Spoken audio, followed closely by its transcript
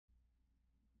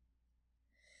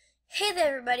Hey there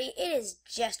everybody, it is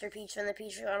Jester Peach from the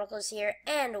Peach Chronicles here,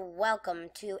 and welcome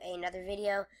to another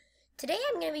video. Today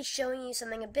I'm going to be showing you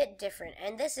something a bit different,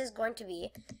 and this is going to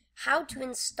be how to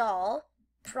install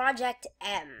Project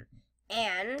M,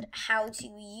 and how to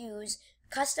use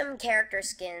custom character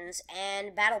skins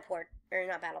and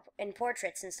and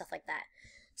portraits and stuff like that.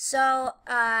 So,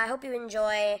 I hope you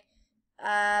enjoy.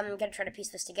 I'm going to try to piece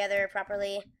this together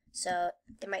properly, so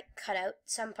it might cut out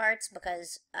some parts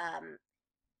because,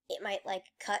 it might, like,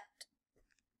 cut.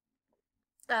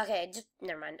 Okay, just,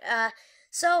 never mind.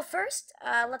 So first,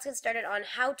 let's get started on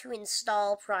how to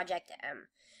install Project M.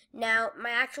 Now, my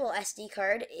actual SD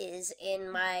card is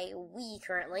in my Wii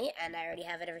currently, and I already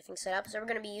have everything set up, so we're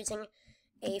going to be using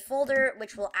a folder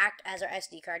which will act as our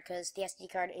SD card, because the SD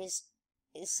card is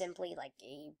simply, like,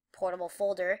 a portable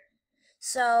folder.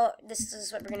 So, this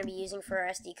is what we're going to be using for our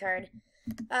SD card.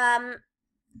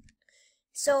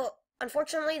 So,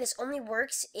 unfortunately, this only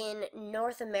works in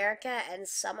North America and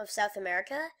some of South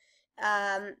America.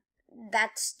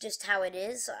 That's just how it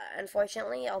is,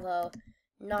 unfortunately, although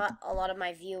not a lot of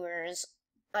my viewers,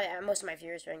 most of my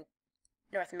viewers are in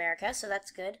North America, so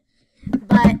that's good.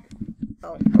 But,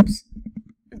 oh, oops.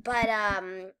 But,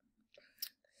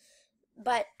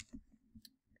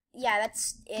 yeah,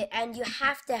 that's it, and you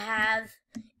have to have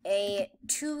a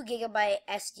 2 GB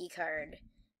SD card.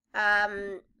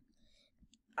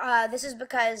 This is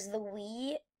because the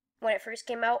Wii, when it first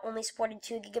came out, only supported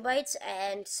 2 GB,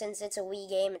 and since it's a Wii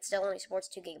game, it still only supports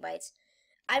 2 GB.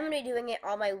 I'm going to be doing it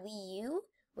on my Wii U,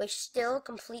 which still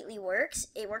completely works.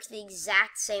 It works the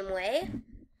exact same way.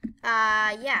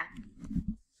 Yeah.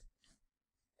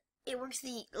 It works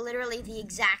literally the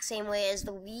exact same way as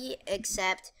the Wii,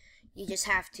 except you just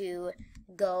have to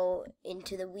go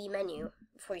into the Wii menu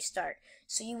before you start.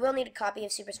 So you will need a copy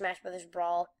of Super Smash Bros.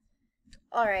 Brawl.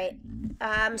 Alright,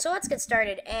 so let's get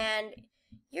started, and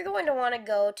you're going to want to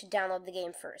go to download the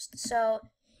game first. So,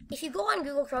 if you go on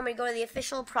Google Chrome and go to the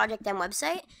official Project M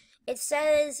website, it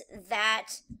says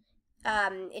that,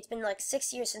 it's been like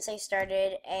 6 years since they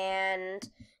started, and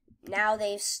now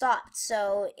they've stopped,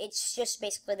 so it's just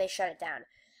basically they shut it down.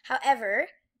 However,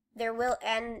 there will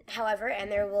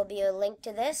be a link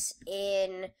to this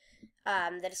in,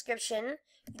 the description.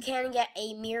 You can get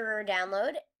a mirror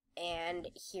download, and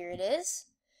here it is.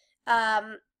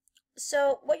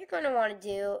 So what you're going to want to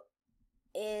do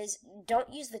is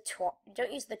don't use the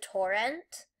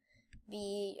torrent,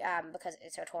 because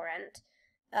it's a torrent.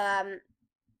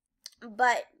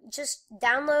 But just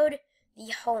download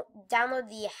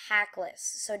the hack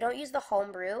list. So don't use the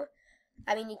homebrew.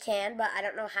 I mean, you can, but I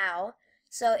don't know how.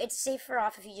 So it's safer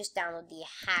off if you just download the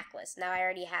hack list. Now I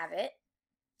already have it,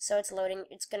 so it's loading.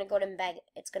 It's gonna go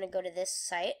to this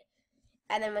site.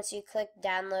 And then once you click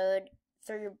download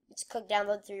through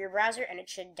your browser, and it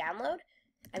should download.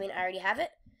 I mean, I already have it.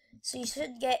 So you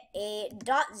should get a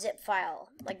 .zip file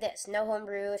like this, no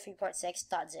homebrew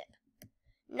 3.6.zip.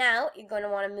 Now you're going to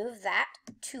want to move that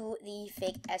to the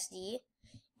fake SD,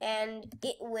 and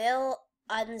it will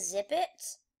unzip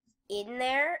it in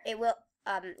there. It will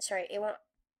sorry, it won't.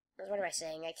 What am I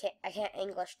saying? I can't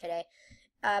English today.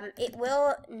 It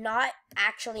will not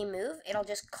actually move. It'll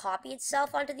just copy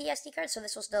itself onto the SD card, so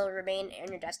this will still remain on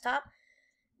your desktop.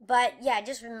 But yeah,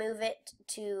 just remove it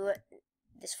to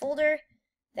this folder.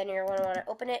 Then you're going to want to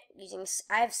open it using,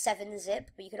 I have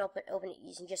 7-zip, but you can open it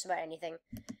using just about anything.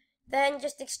 Then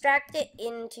just extract it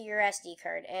into your SD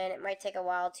card, and it might take a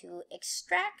while to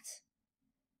extract.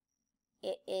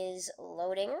 It is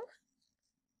loading.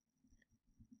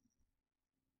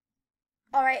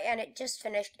 Alright, and it just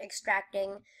finished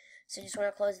extracting, so just want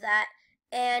to close that.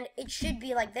 And it should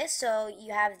be like this, so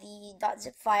you have the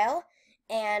 .zip file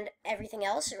and everything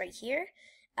else right here.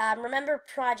 Remember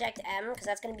Project M, because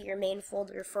that's going to be your main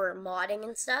folder for modding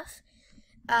and stuff.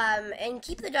 And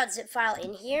keep the .zip file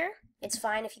in here. It's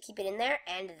fine if you keep it in there,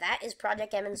 and that is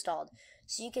Project M installed.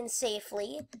 So you can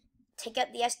safely take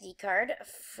out the SD card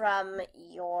from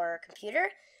your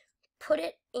computer, put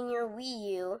it in your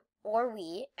Wii U or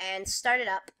Wii, and start it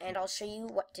up, and I'll show you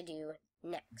what to do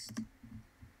next.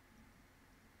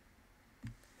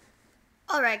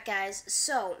 Alright guys,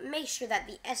 so make sure that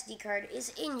the SD card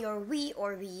is in your Wii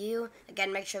or Wii U.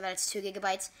 Again, make sure that it's 2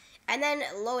 GB, and then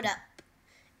load up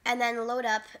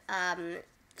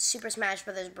Super Smash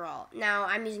Bros. Brawl. Now,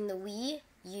 I'm using the Wii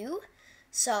U,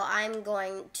 so I'm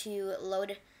going to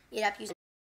load it up using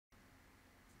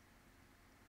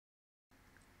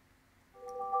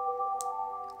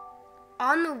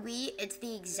on the Wii. It's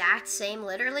the exact same,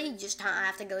 literally. You just don't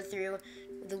have to go through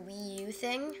the Wii U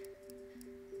thing.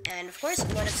 And of course,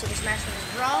 load up Super Smash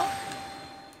Bros. Brawl.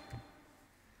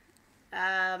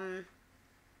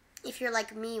 if you're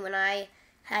like me, when I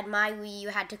had my Wii, you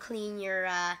had to clean your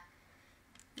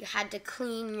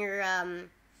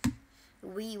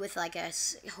Wii with like a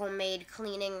homemade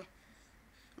cleaning,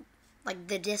 like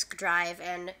the disk drive,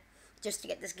 and just to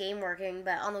get this game working.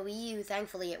 But on the Wii U,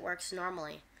 thankfully, it works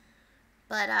normally.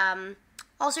 But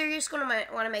also, you're just going to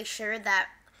want to make sure that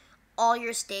all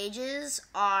your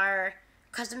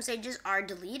custom stages are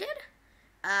deleted.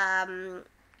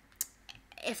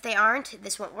 If they aren't,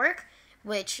 this won't work,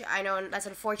 which I know that's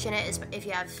unfortunate if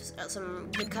you have some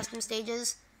good custom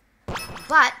stages.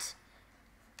 But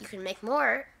you can make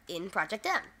more in Project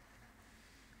M.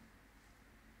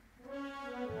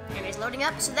 And it's loading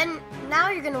up. So then now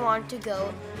you're going to want to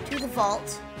go to the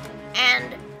vault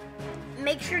and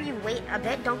make sure you wait a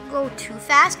bit. Don't go too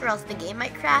fast or else the game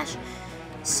might crash.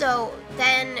 So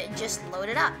then just load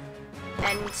it up.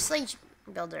 And Slate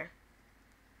Builder.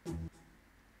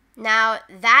 Now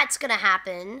that's going to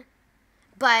happen,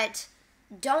 but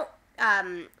don't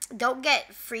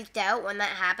get freaked out when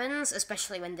that happens,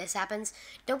 especially when this happens.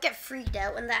 Don't get freaked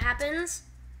out when that happens,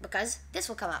 because this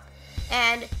will come up.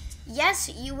 And yes,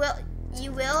 you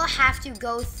will have to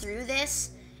go through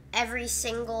this every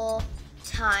single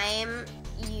time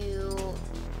you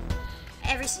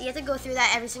have to go through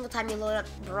that every single time you load up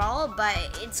Brawl, but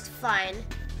it's fine.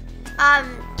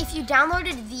 If you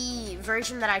downloaded the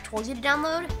version that I told you to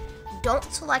download, don't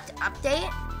select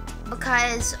update,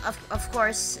 because of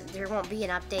course there won't be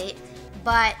an update.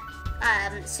 But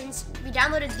since we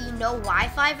downloaded the no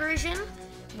Wi-Fi version,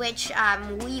 which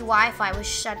Wii Wi-Fi was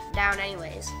shut down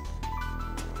anyways,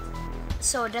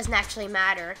 so it doesn't actually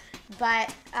matter.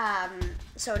 But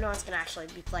so no one's gonna actually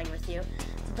be playing with you.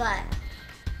 But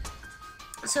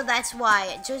so that's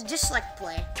why just select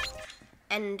play.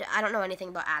 And I don't know anything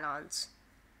about add-ons.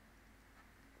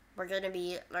 We're gonna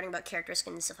be learning about character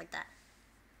skins and stuff like that.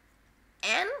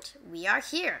 And we are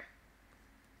here.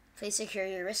 Please secure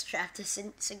your wrist strap to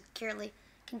securely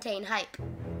contain hype.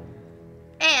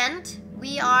 And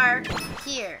we are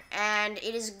here, and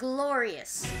it is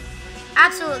glorious.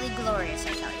 Absolutely glorious,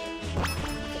 I tell you.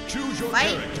 Choose your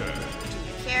character. Choose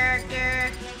your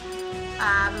character.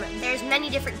 There's many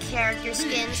different character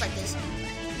skins, like this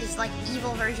like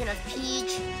evil version of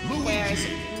Peach. Luigi. There's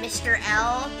Mr.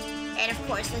 L, and of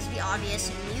course there's the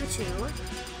obvious Mewtwo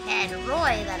and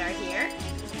Roy that are here.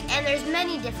 And there's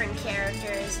many different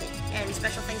characters and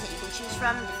special things that you can choose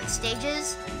from, different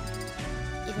stages.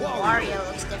 Even Wario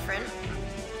looks different.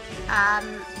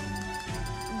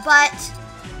 But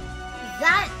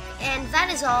that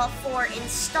is all for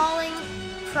installing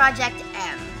Project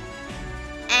M.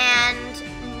 And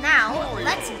now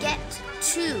let's get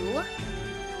to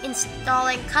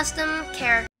installing custom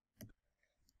characters.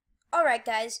 Alright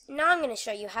guys, now I'm going to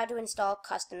show you how to install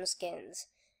custom skins.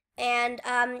 And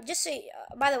just so,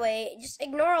 by the way, just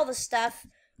ignore all the stuff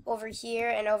over here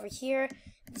and over here.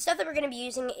 The stuff that we're going to be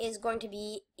using is going to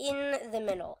be in the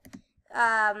middle,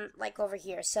 like over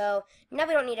here. So now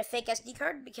we don't need a fake SD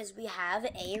card because we have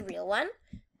a real one,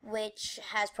 which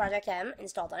has Project M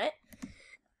installed on it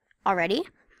already,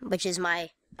 which is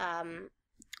my version,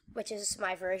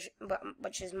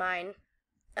 which is mine,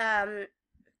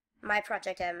 my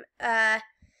Project M.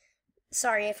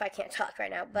 Sorry if I can't talk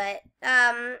right now, but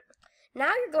now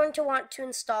you're going to want to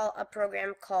install a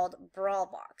program called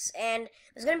Brawlbox, and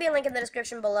there's going to be a link in the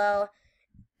description below.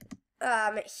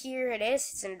 Here it is.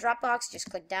 It's in Dropbox. Just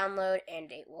click download,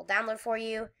 and it will download for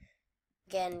you.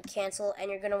 Again, cancel, and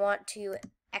you're going to want to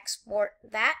export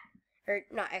that, or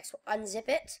not export, unzip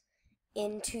it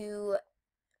into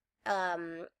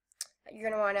you're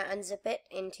going to want to unzip it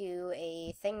into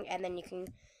a thing, and then you can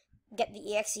get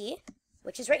the exe,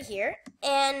 which is right here.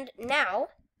 And now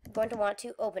I'm going to want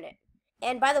to open it.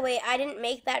 And by the way, I didn't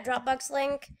make that Dropbox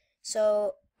link,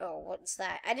 so what's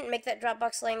that? I didn't make that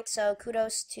Dropbox link, so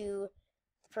kudos to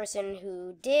the person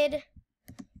who did.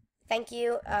 Thank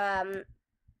you.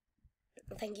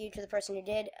 Thank you to the person who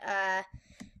did.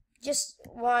 Just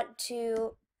want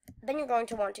to, then you're going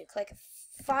to want to click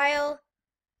File.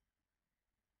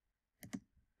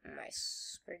 I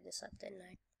screwed this up, didn't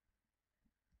I?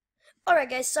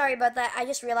 Alright guys, sorry about that. I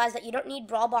just realized that you don't need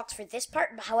Brawlbox for this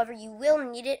part, but however you will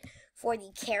need it for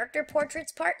the character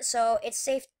portraits part, so it's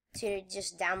safe to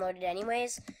just download it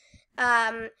anyways.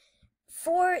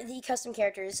 For the custom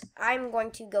characters, I'm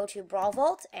going to go to Brawl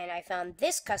Vault, and I found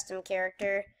this custom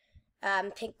character,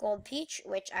 Pink Gold Peach,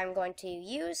 which I'm going to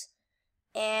use.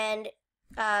 And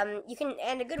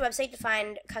and a good website to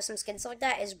find custom skins stuff like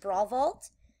that is Brawl Vault,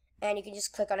 and you can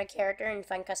just click on a character and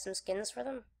find custom skins for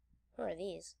them. What are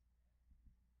these?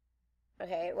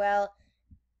 Okay, well,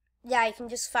 yeah, you can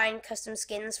just find custom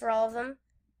skins for all of them,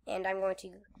 and I'm going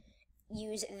to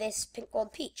use this Pink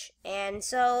Gold Peach. And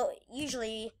so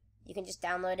usually you can just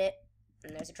download it,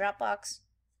 and there's a Dropbox.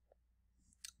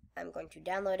 I'm going to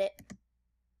download it,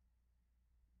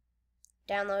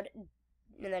 download,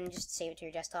 and then just save it to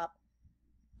your desktop.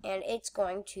 And it's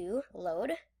going to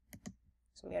load.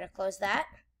 So I'm going to close that.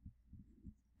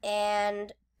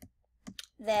 And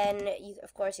then,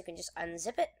 of course, you can just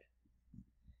unzip it.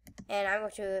 And I'm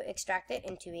going to extract it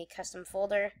into a custom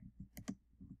folder.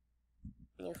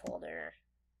 New folder.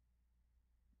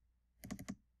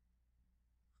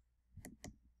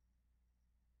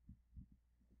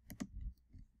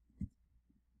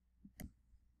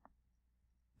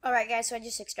 Alright guys, so I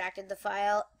just extracted the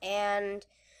file, and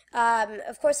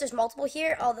of course there's multiple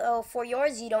here, although for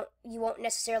yours you won't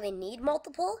necessarily need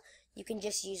multiple. You can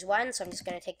just use one, so I'm just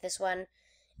going to take this one.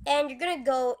 And you're going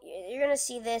to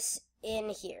see this in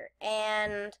here.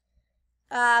 And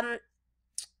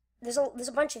there's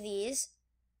a bunch of these.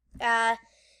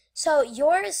 So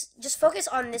yours, just focus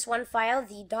on this one file,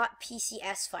 the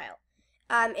 .pcs file.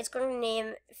 It's going to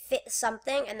name fit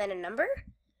something and then a number.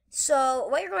 So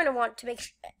what you're going to want to make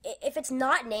sure, if it's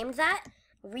not named that,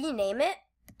 rename it.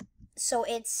 So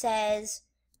it says,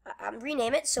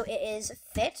 rename it so it is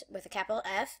fit with a capital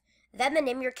F. Then the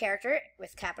name of your character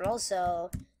with capitals.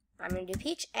 So I'm going to do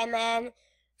Peach. And then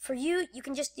for you, you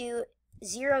can just do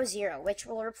 00, which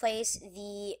will replace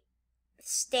the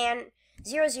 00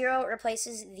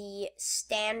 replaces the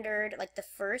standard, like the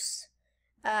first,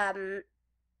 the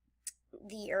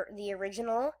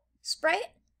original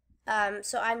sprite.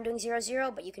 So I'm doing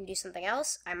 00, but you can do something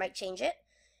else. I might change it.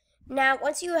 Now,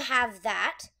 once you have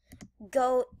that,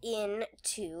 go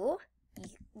into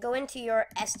your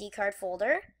SD card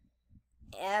folder,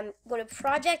 and go to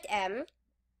Project M,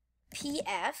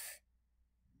 PF,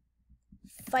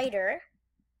 Fighter,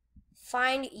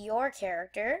 find your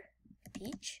character,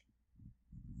 Peach,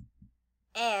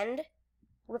 and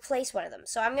replace one of them.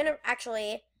 So I'm going to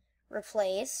actually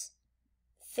replace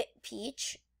Fit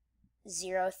Peach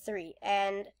 03.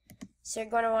 And so you're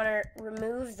going to want to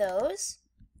remove those.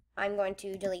 I'm going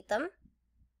to delete them.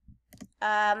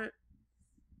 And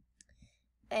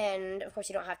of course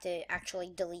you don't have to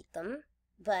actually delete them,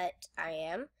 but I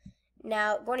am.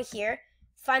 Now going to here,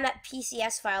 find that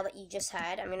PCS file that you just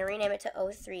had. I'm going to rename it to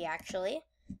 03 actually,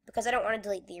 because I don't want to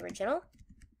delete the original.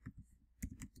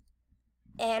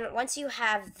 And once you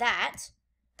have that,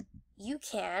 you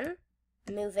can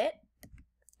move it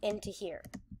into here.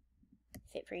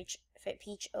 Fit Peach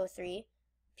 03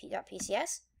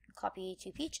 .pcs, copy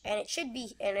to Peach, and it should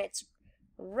be, and it's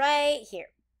right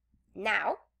here.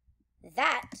 Now,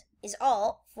 that is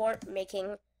all for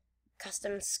making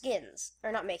custom skins,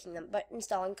 or not making them, but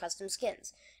installing custom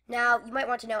skins. Now, you might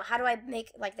want to know, how do I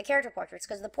make, like, the character portraits?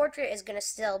 Because the portrait is going to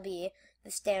still be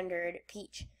the standard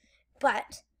Peach.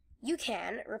 But you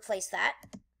can replace that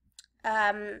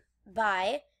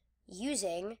by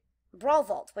using Brawl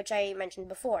Vault, which I mentioned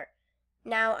before.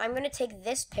 Now, I'm going to take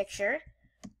this picture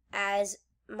as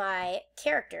my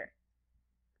character.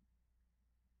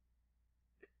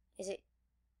 Is it?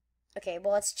 Okay,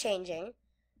 well, it's changing.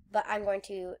 But I'm going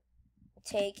to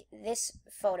take this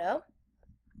photo,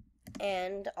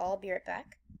 and I'll be right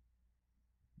back.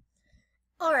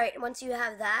 Alright, once you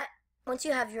have that, once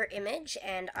you have your image,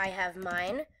 and I have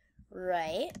mine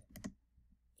right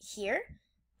here,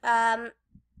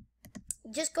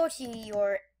 just go to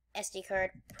your SD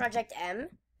card, Project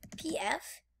M,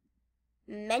 PF,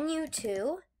 menu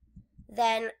 2,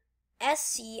 then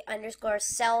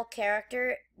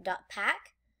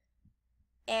sc_cell_character.pack,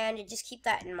 and just keep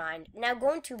that in mind. Now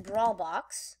go into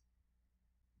Brawlbox,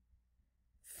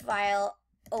 file,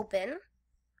 open,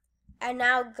 and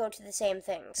now go to the same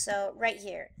thing. So right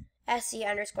here,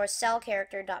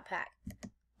 sc_cell_character.pack,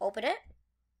 open it,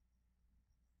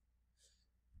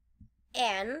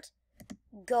 and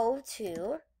go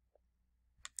to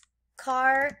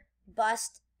car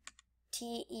bust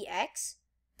tex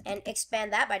and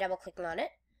expand that by double clicking on it,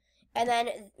 and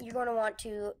then you're going to want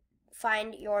to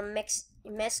find your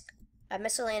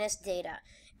miscellaneous data,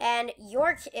 and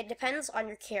it depends on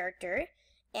your character,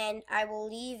 and I will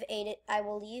leave a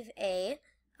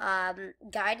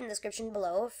guide in the description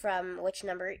below from which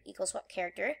number equals what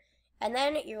character, and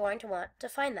then you're going to want to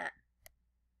find that.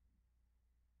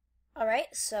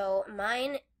 Alright, so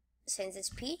mine, since it's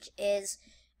Peach, is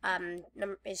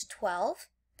 12.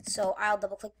 So I'll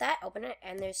double click that, open it,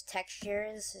 and there's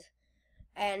textures,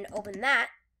 and open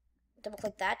that, double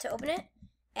click that to open it,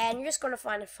 and you're just going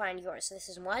to find yours. So this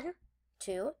is 1,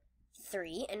 2,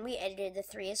 3, and we edited the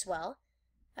 3 as well.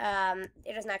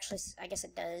 It doesn't actually, I guess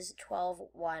it does, 12,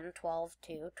 1, 12,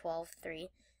 2, 12, 3.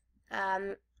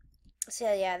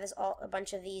 So yeah, there's a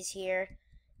bunch of these here,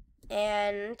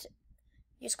 and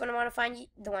you're just going to want to find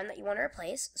the one that you want to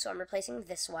replace. So I'm replacing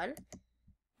this one,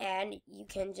 and you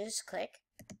can just click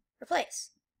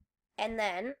replace, and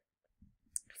then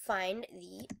find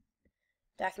the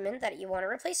document that you want to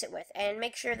replace it with, and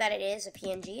make sure that it is a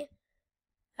PNG.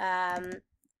 I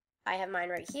have mine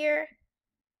right here.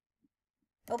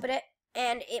 Open it,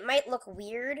 and it might look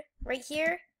weird right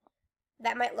here.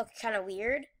 That might look kind of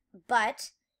weird,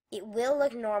 but it will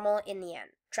look normal in the end.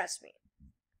 Trust me.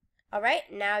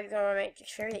 Alright, now you're going to want to make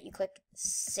sure that you click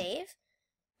save,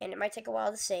 and it might take a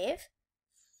while to save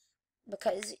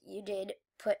because you did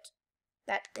put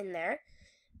that in there.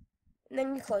 And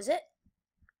then you close it,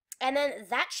 and then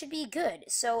that should be good.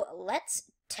 So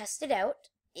let's test it out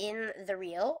in the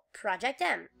real Project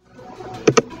M.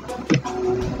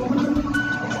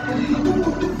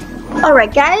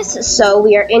 Alright guys, so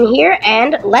we are in here,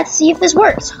 and let's see if this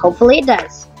works. Hopefully it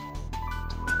does.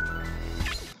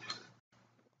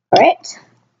 Alright,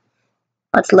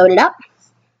 let's load it up.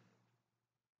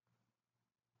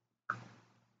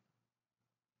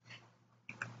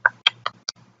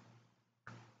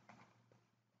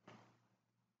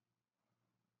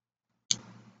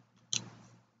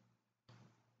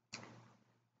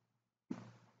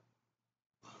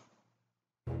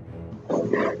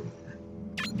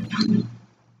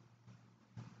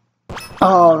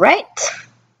 Alright.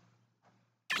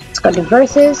 Let's go to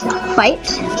versus,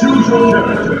 fight.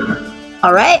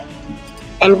 Alright.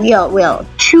 And we'll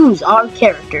choose our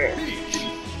character.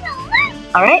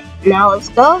 Alright, now let's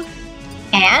go.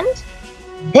 And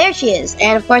there she is.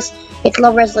 And of course, it's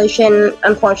low resolution,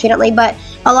 unfortunately, but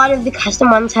a lot of the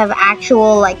custom ones have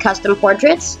actual, like, custom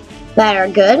portraits that are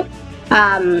good.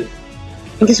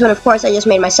 This one, of course, I just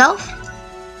made myself.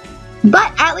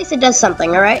 But at least it does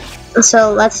something, alright?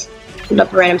 So let's put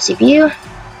up a random CPU,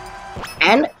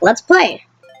 and let's play.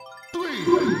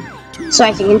 So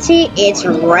as you can see, it's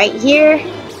right here.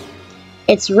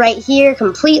 It's right here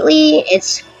completely.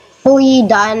 It's fully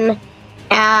done.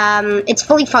 It's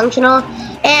fully functional.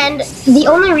 And the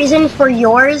only reason for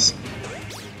your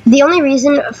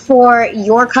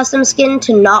custom skin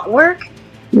to not work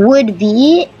would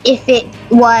be if it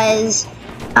was,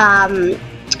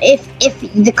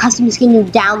 if the custom skin you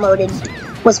downloaded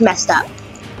was messed up.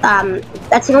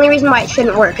 That's the only reason why it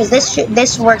shouldn't work, because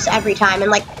this works every time,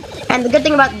 and the good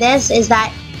thing about this is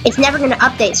that it's never going to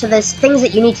update, so there's things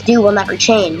that you need to do will never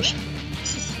change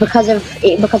because of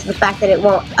the fact that it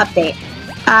won't update.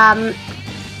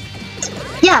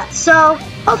 Yeah, so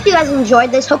hope you guys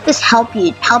enjoyed this. Hope this helped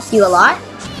you a lot.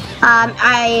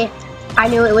 I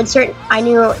knew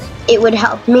it would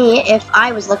help me if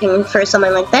I was looking for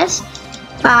something like this.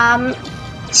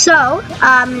 So,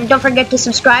 don't forget to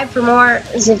subscribe for more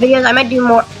videos. I might do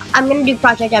more. I'm gonna do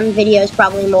Project M videos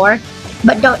probably more,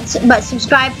 but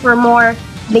subscribe for more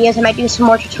videos. I might do some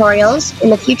more tutorials in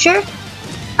the future.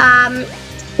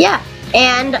 Yeah,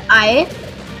 and I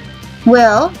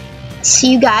will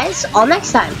see you guys all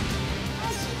next time.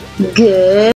 Good.